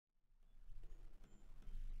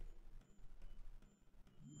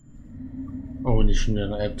Hoffentlich schon wieder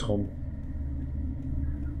ein Albtraum.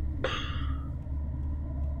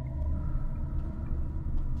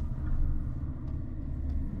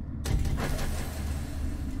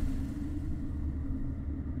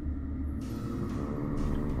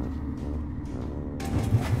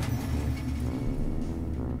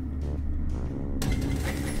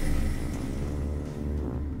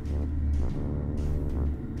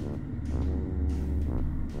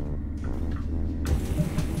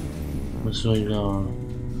 Müssen wir wieder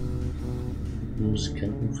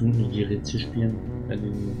Musikanten finden, die Rätsel spielen.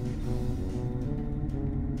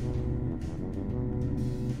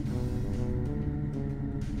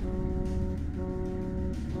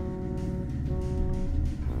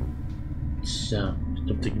 Tja, ich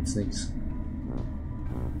glaube, da gibt's nichts.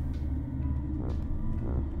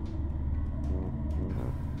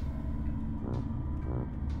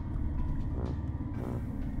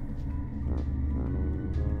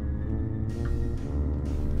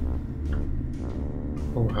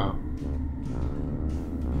 Oha.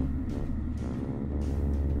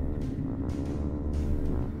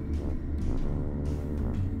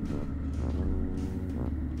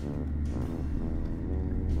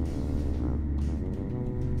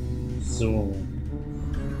 So.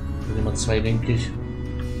 Nummer 2, denke ich.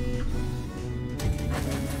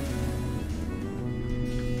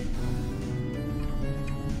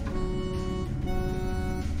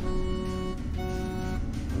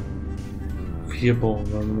 Hier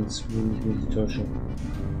brauchen wir uns nicht mehr die Tasche.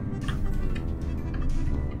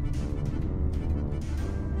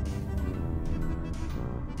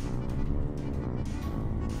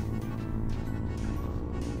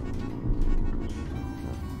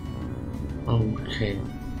 Okay.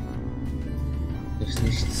 Ist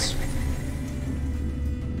nichts.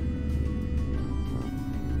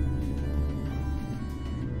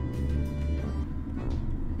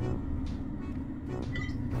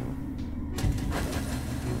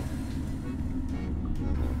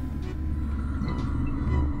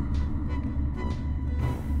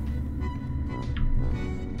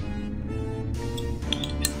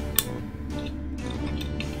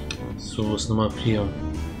 So ist Nummer 4.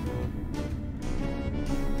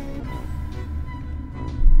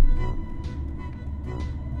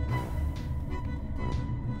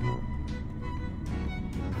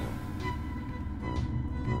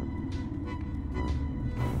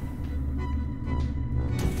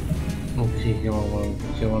 Okay, hier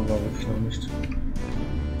waren wir wirklich noch nicht.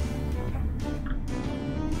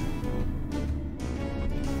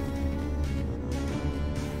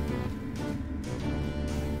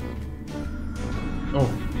 Oh,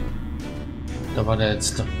 da war der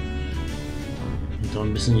letzte. Und da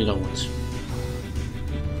ein bisschen gedauert.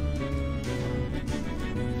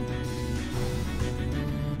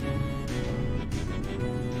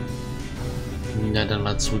 Ja, dann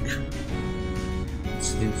mal zurück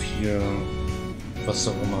zu den 4, was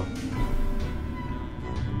auch immer,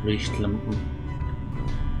 Lichtlampen.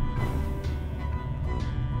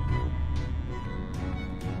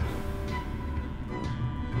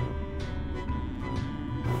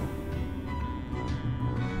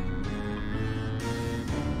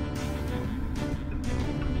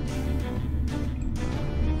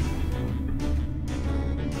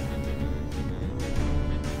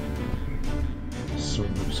 So,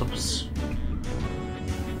 ups.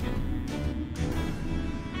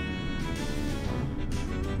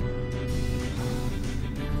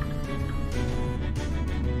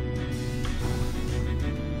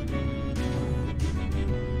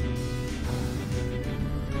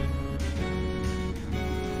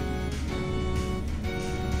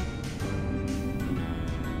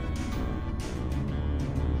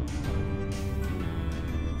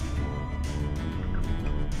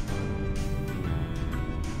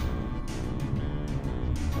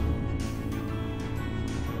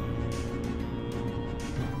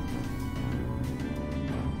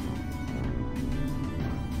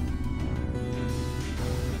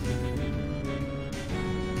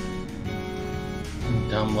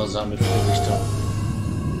 Da haben wir Sammelvorrichter.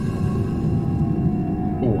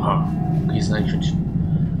 Oha, Rieseneichhörnchen.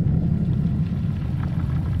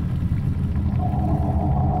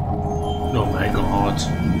 Oh mein Gott.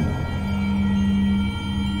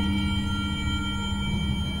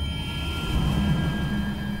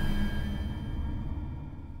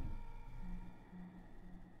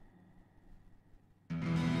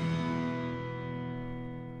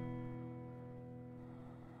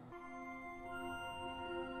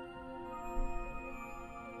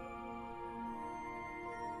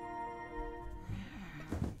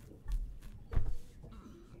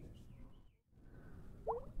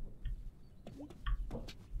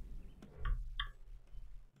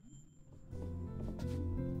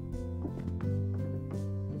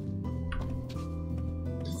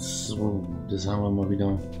 Oh, das haben wir mal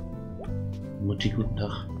wieder. Mutti, guten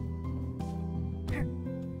Tag.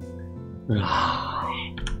 Ah.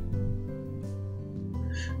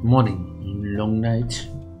 Morning, long night.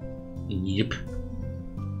 Yep.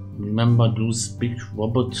 Remember those big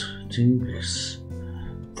robot things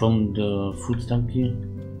from the food donkey?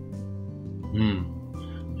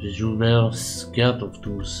 You were scared of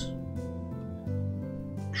those.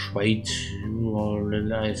 Tried your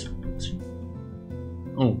little eyes.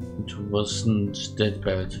 Oh, it wasn't that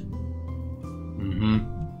bad.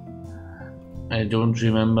 I don't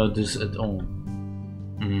remember this at all.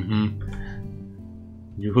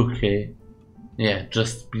 You okay? Yeah,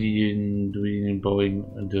 just been doing boring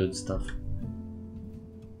adult stuff.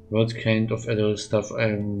 What kind of adult stuff?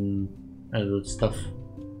 Adult stuff.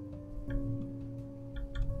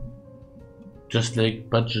 Just like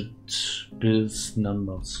budget, bills,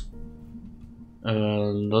 numbers. A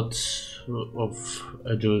lot of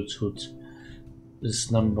adulthood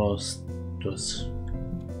is numbers.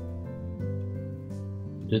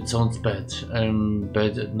 That sounds bad. I'm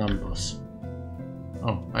bad at numbers.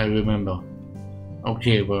 Oh, I remember.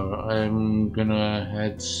 Okay, well, I'm gonna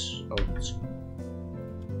head out.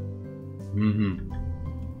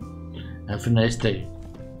 Have a nice day.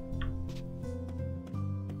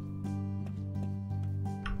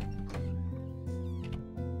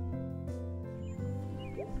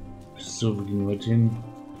 So, wir gehen heute hin.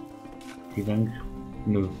 Vielen Dank.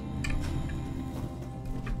 Nö.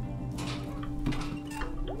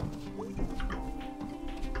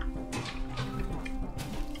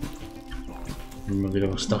 Mal wieder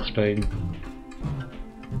aufs Dach steigen.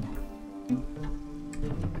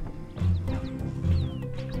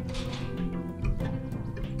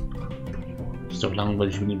 Ist doch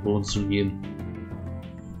langweilig, um den Boden zu gehen,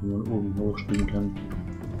 wenn man oben hochspringen kann.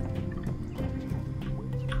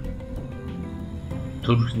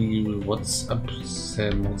 Totally what's up,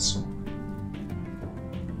 Samus?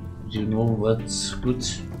 You know what's good?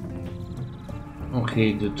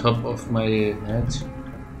 Okay, the top of my head.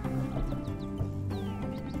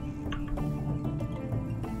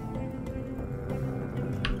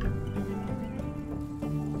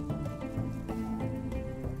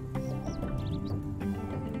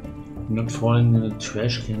 Not falling in a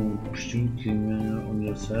trash can, shooting on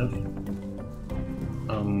yourself.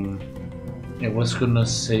 I was gonna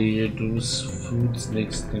say those fruit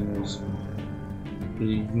snacks things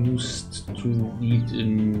we used to eat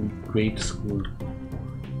in grade school.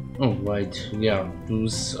 Oh right, yeah,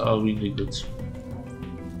 those are really good.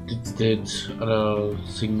 Did that other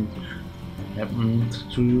thing happen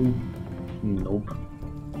to you? Nope.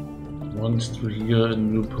 Want to hear a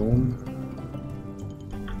new poem?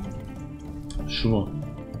 Sure.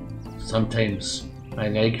 Sometimes I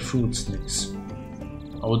like fruit snacks.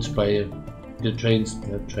 Out by the train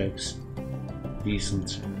tracks.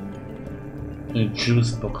 Decent. A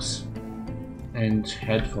juice box and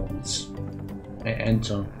headphones. I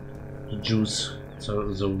enter the juice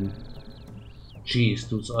zone. Geez,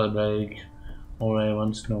 those are like all I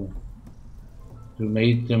once know. You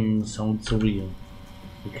made them sound so real.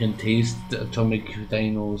 You can taste the atomic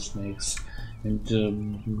dino snacks and the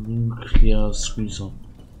nuclear squeezer.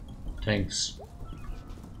 Thanks.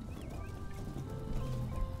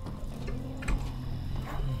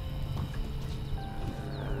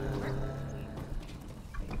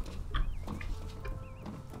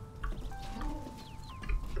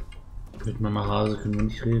 Mit Mama Hase können wir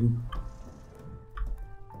nicht reden.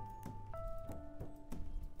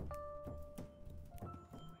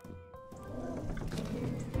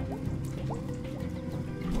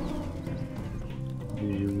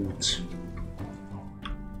 Gut.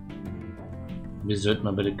 Wir sollten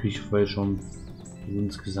mal bei der Küche vorbeischauen, wie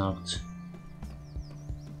uns gesagt.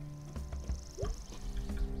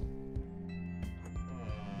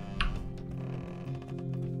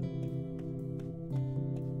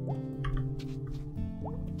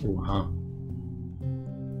 Oha.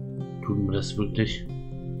 Tun wir das wirklich?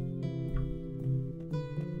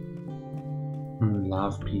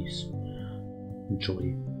 Love, peace,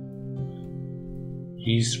 joy.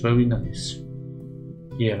 He's very nice.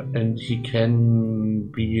 Yeah, and he can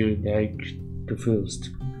be like the first.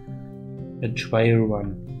 A trial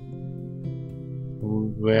one.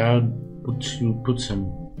 Where would you put him?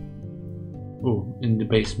 Oh, in the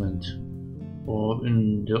basement. Or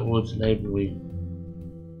in the old library.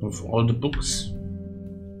 Of all the books,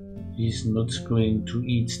 he's not going to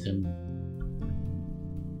eat them.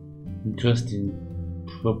 Interesting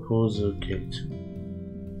proposal, Kate.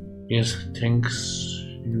 Yes, thank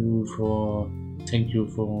you for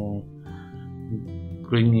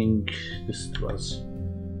bringing this to us.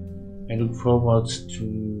 I look forward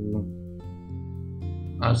to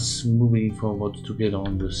us moving forward together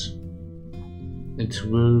on this. It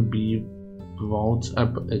will be brought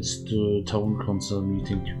up at the town council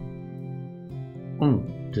meeting. Oh,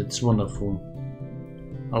 that's wonderful.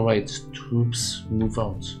 Alright, troops move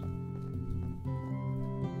out.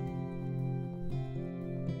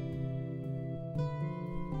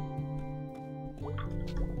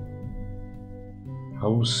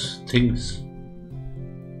 How's things?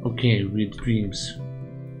 Okay, weird dreams.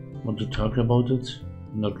 Want to talk about it?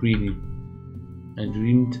 Not really. I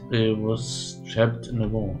dreamed I was trapped in a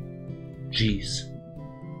war. Jeez.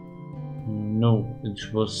 No,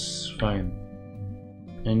 it was fine.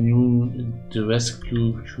 I knew the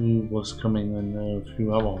rescue crew was coming in a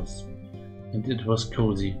few hours, and it was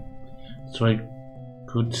cozy, so I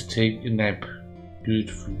could take a nap.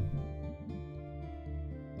 Beautiful.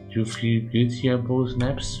 Do you feel guilty about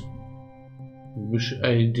naps? Wish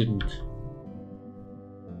I didn't.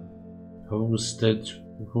 How's that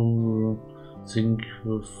whole thing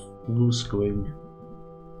with blues going?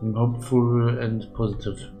 I'm hopeful and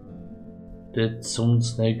positive. That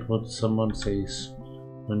sounds like what someone says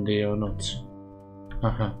when they are not.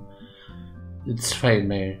 Haha. It's fine,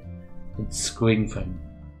 Mae. It's going fine.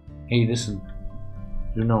 Hey, listen.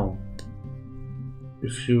 You know,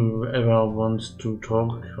 if you ever want to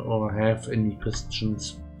talk or have any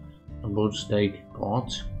questions about like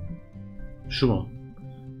God, sure,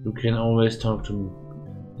 you can always talk to me.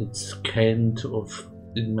 It's kind of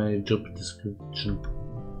in my job description.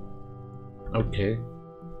 Okay.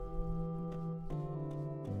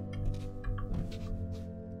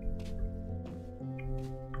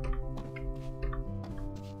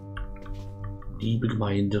 Liebe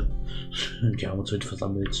Gemeinde, wir haben uns heute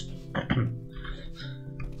versammelt.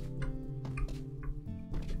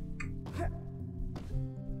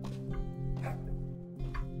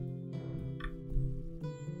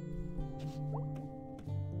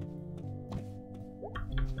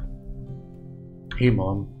 Hey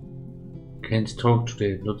Mom, can't talk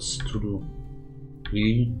today, lots to do.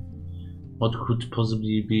 Really? What could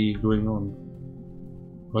possibly be going on?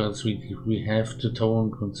 Well, sweetie, we have the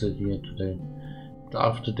town concert here today. But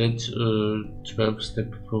after that,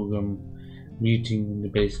 12-step program meeting in the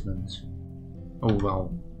basement. Oh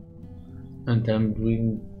wow. And I'm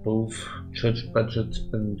doing both church budget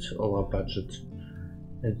and our budget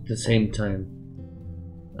at the same time.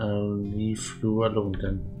 I'll leave you alone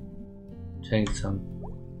then. Thanks, son.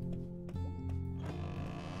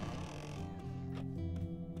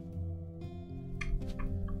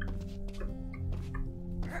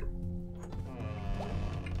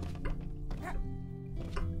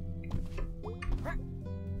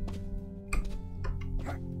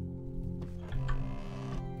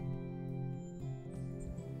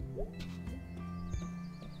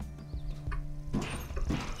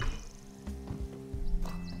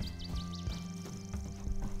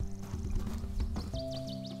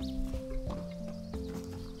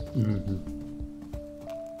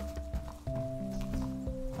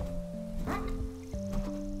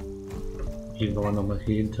 Gehen wir nochmal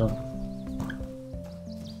hier hinter.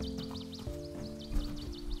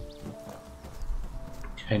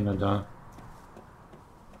 Keiner da.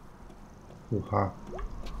 Oha.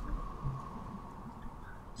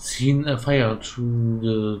 Seen a fire through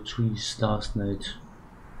the trees last night.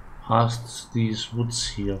 Past these woods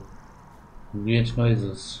here. Weird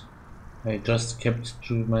noises. I just kept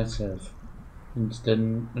to myself. And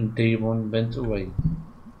then they one went away.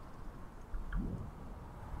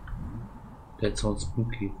 That sounds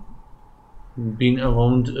spooky. Been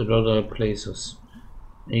around a lot of places.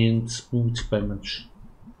 Ain't spooked by much.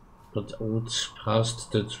 But out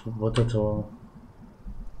past that water tower.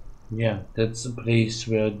 Yeah, that's a place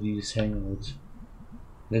where these hang out.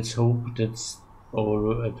 Let's hope that's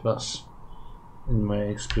all it was, in my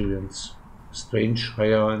experience. Strange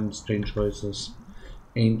fire and strange voices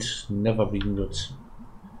ain't never been good.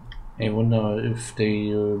 I wonder if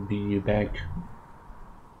they'll be back.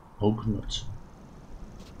 Hope not.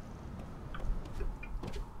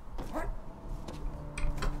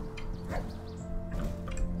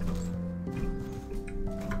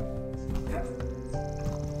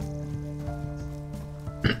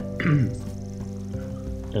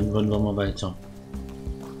 Dann wollen wir mal weiter.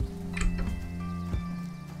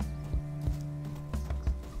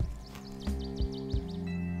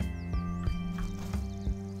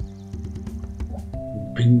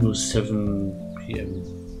 Bingo 7 p.m.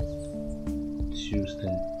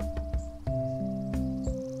 Tuesday.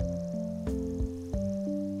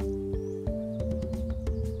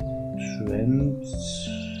 Trends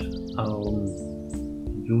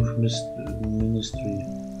Youth Ministry.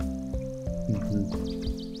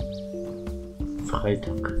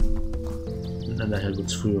 Freitag. Na, nachher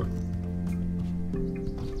wird's früher.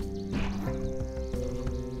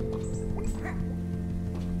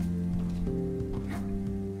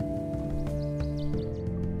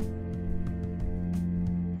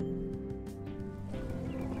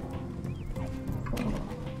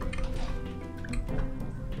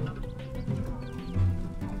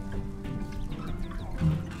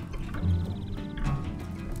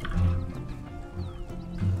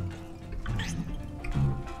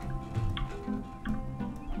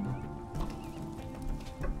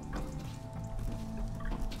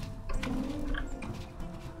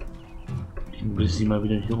 Ich will sie mal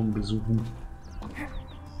wieder hier oben besuchen.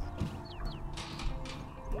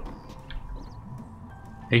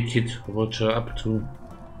 Hey kid, what you up to?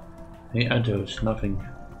 Hey adult, nothing.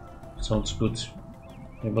 Sounds good.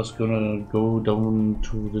 I was gonna go down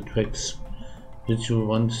to the tracks. Did you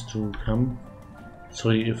want to come?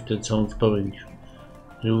 Sorry if that sounds boring.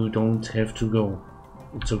 You don't have to go.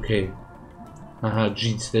 It's okay. Haha,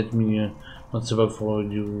 jeez, let me answer before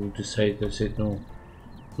you decide. I said no.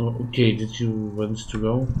 Oh, okay, did you want to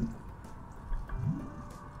go?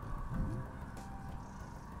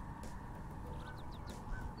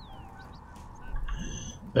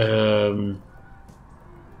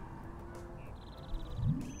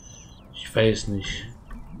 Ich weiß nicht.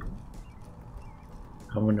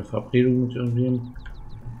 Haben wir eine Verabredung mit irgendwem?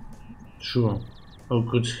 Sure. Oh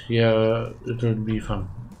good, yeah, it'll be fun.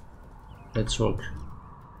 Let's rock.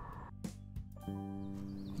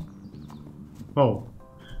 Oh,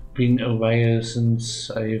 been a while since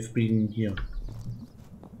I've been here.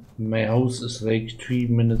 My house is like 3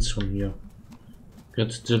 minutes from here.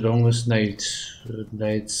 Got the longest nights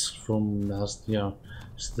from last year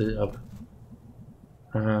still up.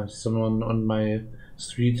 Someone on my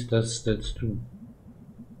street does that too.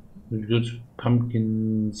 We got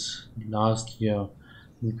pumpkins last year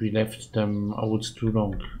and we left them out too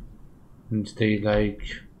long. And they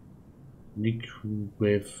like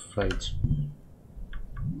liquefied.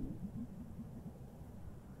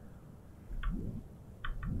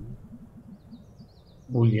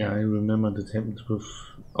 Oh yeah, I remember that happened with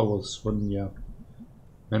ours one year.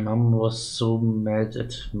 My mom was so mad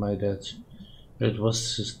at my dad. It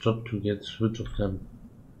was his job to get rid of them.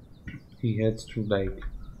 He had to like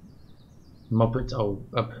mop it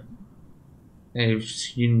up. I've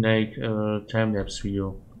seen like a time-lapse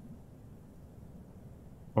video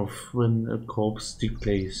of when a corpse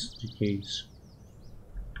decays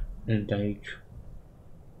and like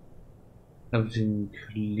everything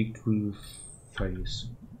liquefies.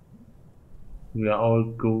 We all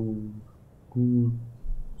go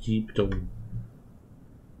deep down.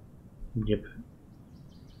 Yep.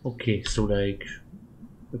 Okay, so like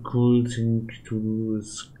a cool thing to do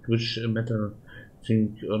is squish a metal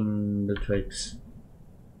thing on the tracks.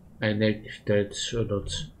 I like that a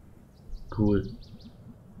lot. Cool.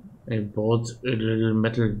 I bought a little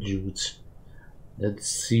metal dude. Let's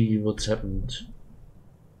see what's happened.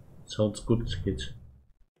 Sounds good, kid.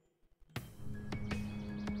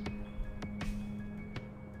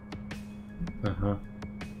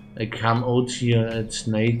 I come out here at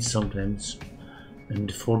night sometimes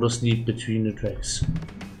and fall asleep between the tracks.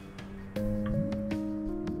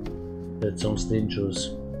 That sounds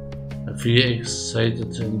dangerous. I feel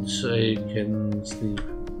excited and I can sleep.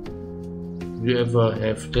 You ever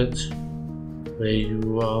have that? Where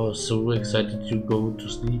you are so excited you go to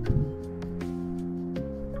sleep?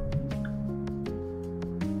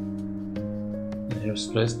 I have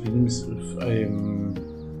stress dreams if I'm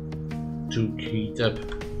too keyed up.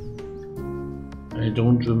 I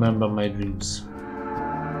don't remember my dreams.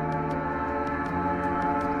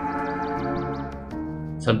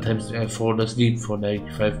 Sometimes I fall asleep for like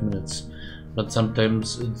 5 minutes, but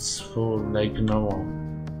sometimes it's for like an hour.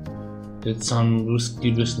 That's some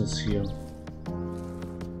risky business here.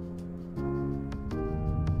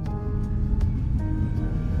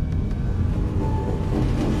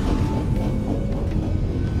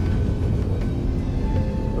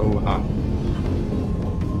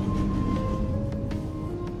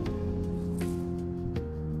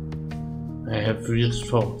 I have weird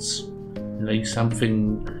thoughts, like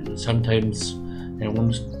sometimes I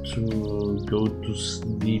want to go to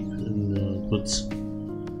sleep in the woods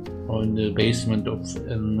or in the basement of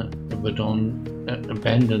an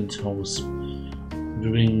abandoned house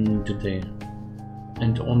during the day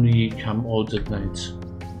and only come out at night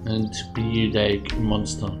and be like a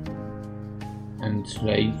monster and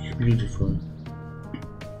like beautiful.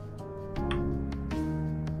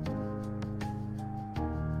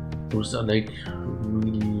 Those are like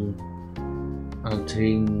really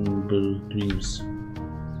Unattainable dreams.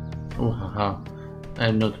 Oh haha,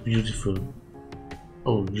 I'm not beautiful.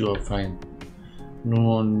 Oh, you are fine. No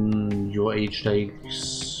one your age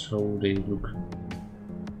likes how they look.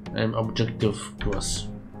 I'm objective gross.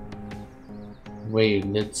 Wait,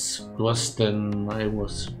 let's gross than I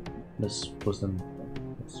was. Less gross than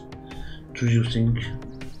I was. Do you think?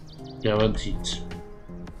 Guaranteed.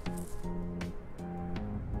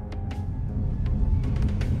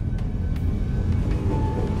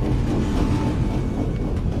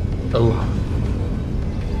 Oh.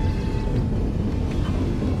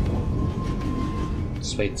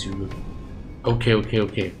 Zwei Züge.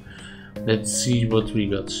 Okay. Let's see what we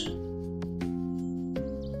got.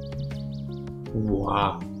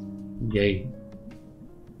 Wow. Yay.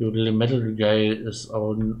 Your little metal guy is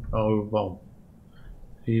our wow.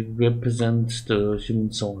 He represents the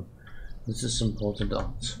human soul. This is important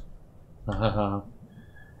art. Hahaha.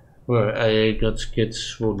 Well, I got to get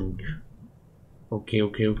rolling. Okay.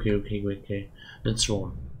 Let's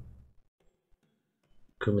roll.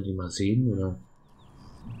 Können wir die mal sehen, oder?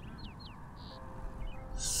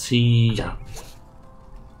 Sie, ja.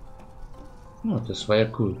 Ja, das war ja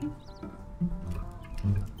cool.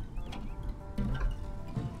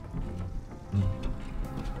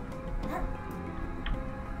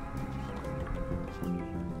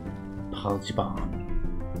 Party-Bahn.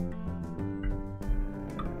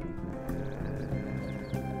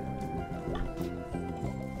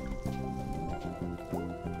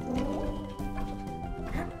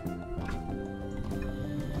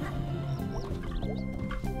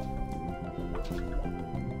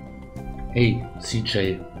 Hey,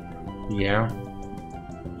 CJ. Yeah?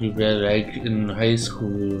 You were like in high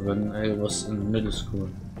school when I was in middle school.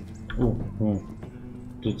 Oh.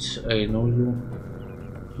 Did I know you?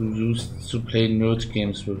 You used to play nerd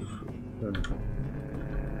games with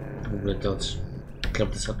Red Dots. Ich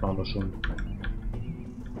glaube, das hat man aber schon.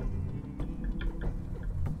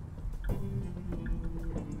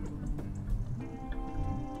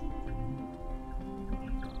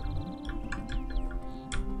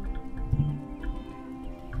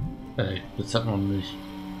 Das hat man nicht.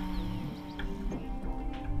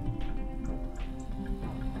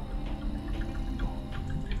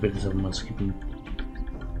 Ich werde es aber mal skippen.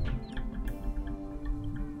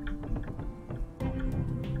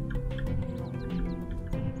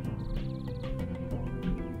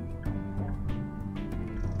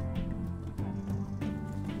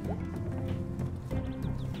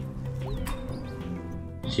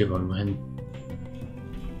 Hier wollen wir hin.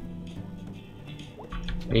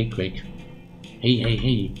 Hey, Craig.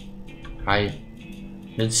 Hey. Hi.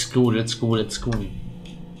 Let's go.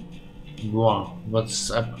 Wow, what's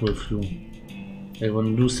up with you? I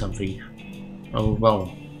want to do something. Oh,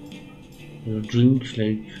 wow. You drink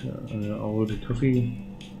like all the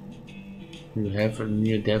coffee? You have a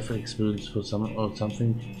near-death experience for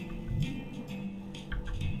something?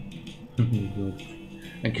 Good.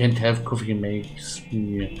 I can't have coffee, makes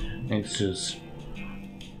me anxious.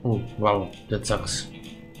 Oh, wow, that sucks.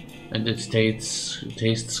 And it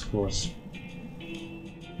tastes gross.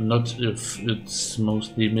 Not if it's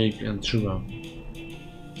mostly milk and sugar.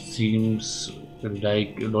 Seems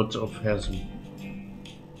like a lot of hassle.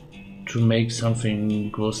 To make something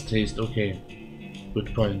gross taste okay.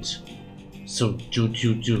 Good point. So,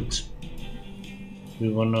 dude. We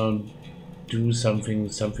wanna do something.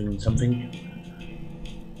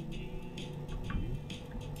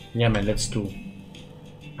 Yeah man, let's do.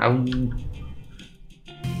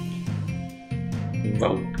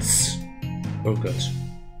 Wautz. Oh Gott.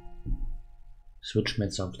 Es wird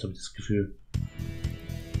schmerzhaft, habe ich das Gefühl.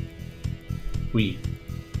 Ui.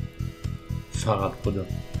 Fahrradbude.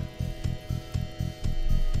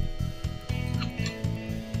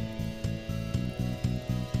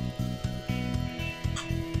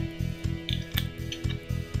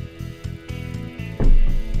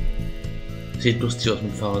 Sieht lustig aus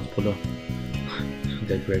mit Fahrradbude.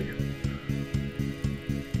 Der Greg.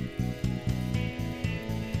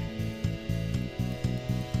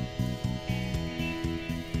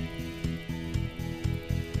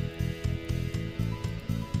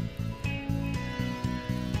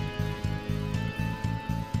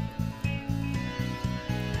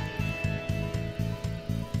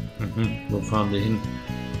 Wo fahren wir hin?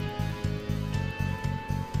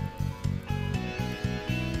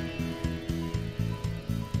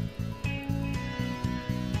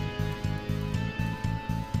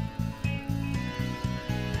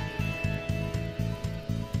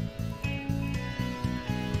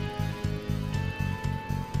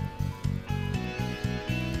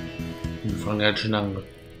 Wir fangen ganz schön an.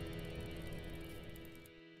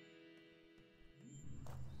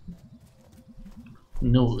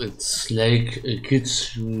 No, it's like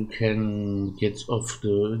kids who can get off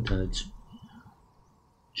the internet.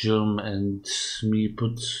 Germ and me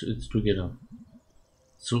put it together.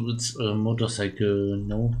 So it's a motorcycle,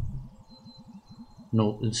 no?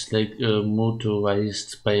 No, it's like a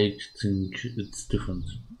motorized bike thing, it's different.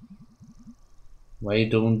 Why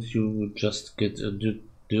don't you just get a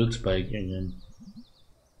dirt bike again?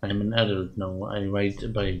 I'm an adult now, I ride a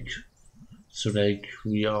bike. So like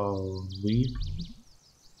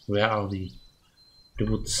where are we? The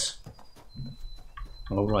woods.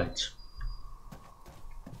 Alright.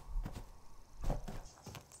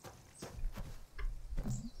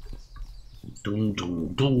 Dum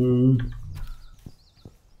dum dum.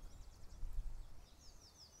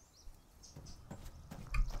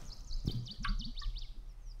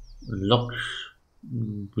 Lock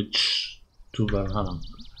which to Valhalla.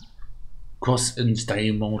 Cross and die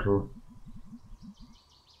immortal.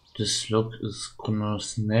 This lock is gonna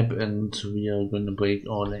snap and we are gonna break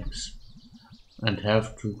our legs. And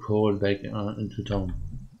have to crawl back into town.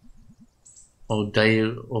 Or die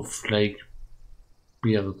of like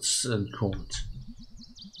beards and cold.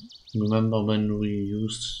 Remember when we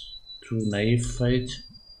used to knife fight?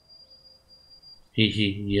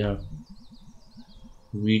 Hehe, yeah.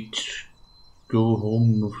 We'd go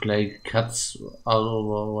home with like cuts all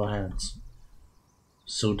over our hands.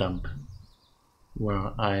 So dumb.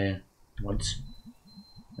 Well, what?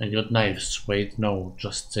 I got knives. Wait, no,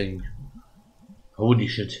 just saying. Holy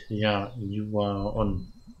shit, yeah, you were on.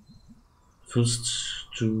 First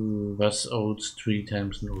to was out 3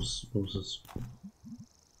 times noses.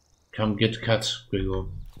 Come get cut, Gregor.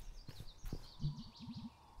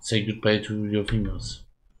 Say goodbye to your fingers.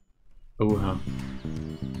 Oha.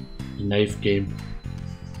 The knife game.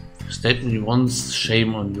 Stab me once,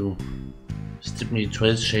 shame on you. Stab me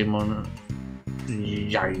twice, shame on...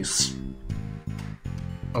 Yes.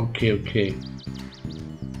 Okay.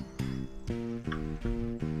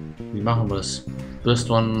 Wie machen wir das? First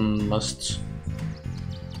one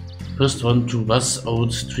to bust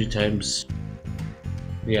out 3 times.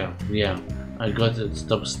 Yeah, I got it.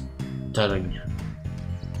 Stop telling.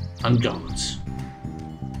 Unguarded.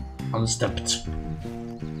 Unstepped.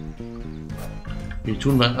 Wie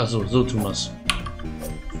tun wir? Also so tun wir's.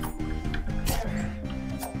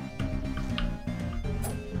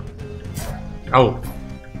 Au!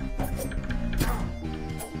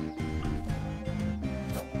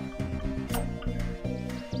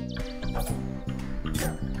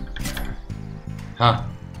 Ha!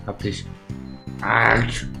 Hab dich.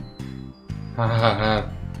 Arsch! Hahaha.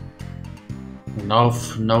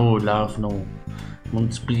 Laugh, no.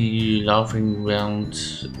 Won't be laughing around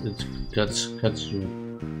it cuts you.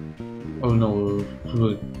 Oh no,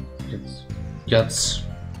 guts.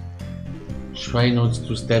 Try not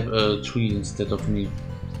to stab a tree instead of me.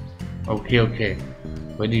 Okay.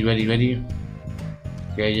 Ready?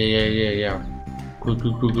 Yeah. Cool.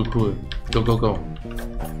 Go.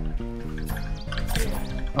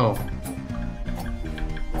 Oh.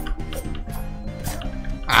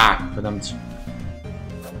 Ah, verdammt.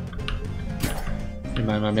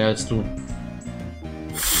 Immer mehr als du.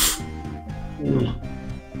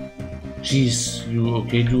 Jeez, you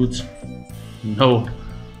okay, dude? No,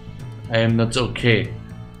 I am not okay.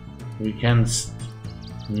 We can't.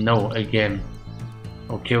 No, again.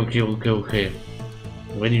 Okay.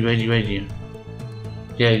 Ready.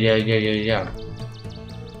 Yeah.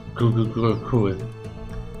 Cool.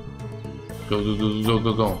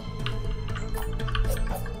 Go.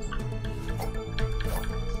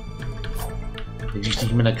 Ich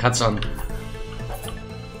dich mit einer Katze an.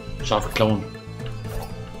 Scharfe Klauen.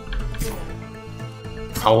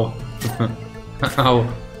 Au. Au.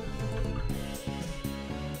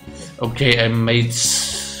 Okay, I might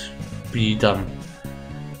be done.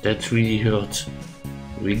 That really hurt.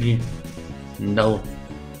 Really? No.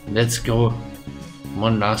 Let's go.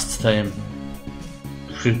 One last time.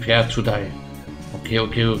 Prepare to die. Okay.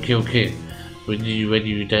 Ready.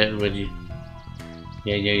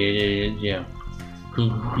 Yeah.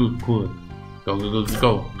 Cool.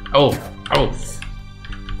 Go. Oh.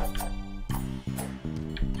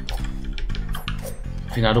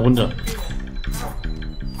 Finale Runde.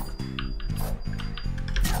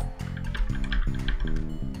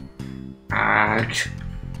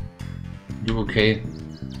 You okay?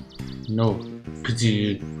 No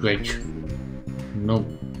pity, Greg. No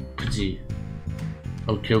pity.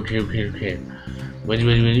 Okay.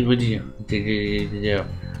 Ready. Yeah.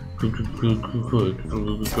 Cool.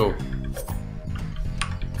 Go.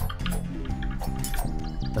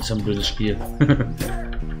 Das ist ein blödes Spiel.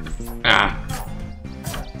 Ah.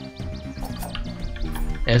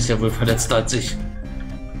 Er ist ja wohl verletzter als ich.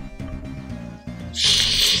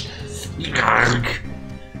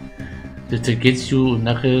 That gets you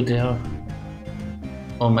nachher there.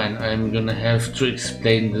 Oh man, I'm gonna have to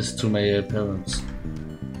explain this to my parents.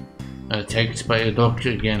 Attacked by a dog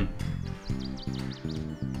again.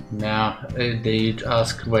 Nah, they'd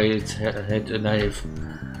ask why it had a knife.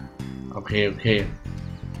 Okay, okay.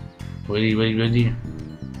 Ready?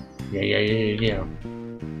 Yeah.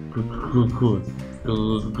 Cool.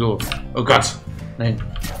 Go. Oh Gott! Nein.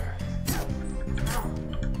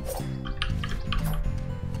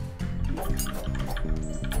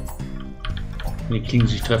 Die Klingen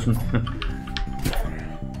sich treffen.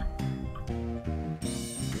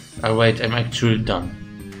 Alright, I'm actually done.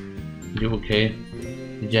 You okay?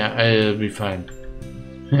 Yeah, I'll be fine.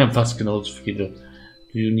 Fast genauso viele.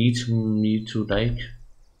 Do you need me to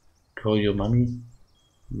call your mommy?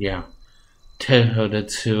 Yeah. Tell her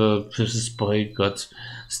that her precious boy got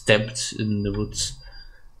stabbed in the woods.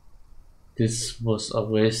 This was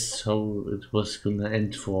always how it was gonna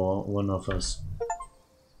end for one of us.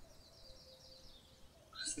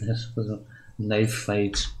 That was a knife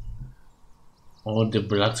fight. Or the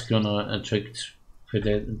blood's gonna attract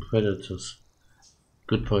predators.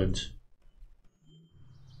 Good point.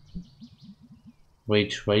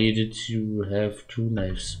 Wait, why did you have two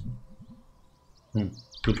knives?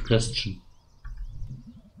 Good question.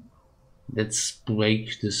 Let's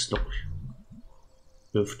break this lock.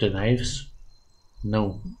 With the knives?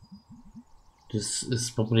 No. This is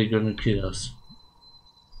probably gonna kill us.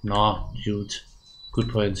 No, dude. Good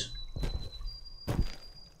point.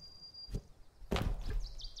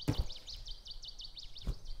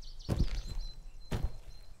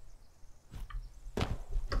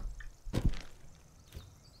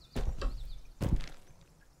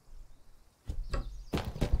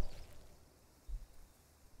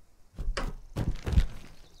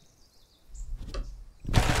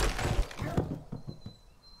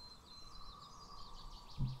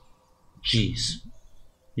 Jeez.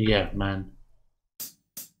 Yeah, man.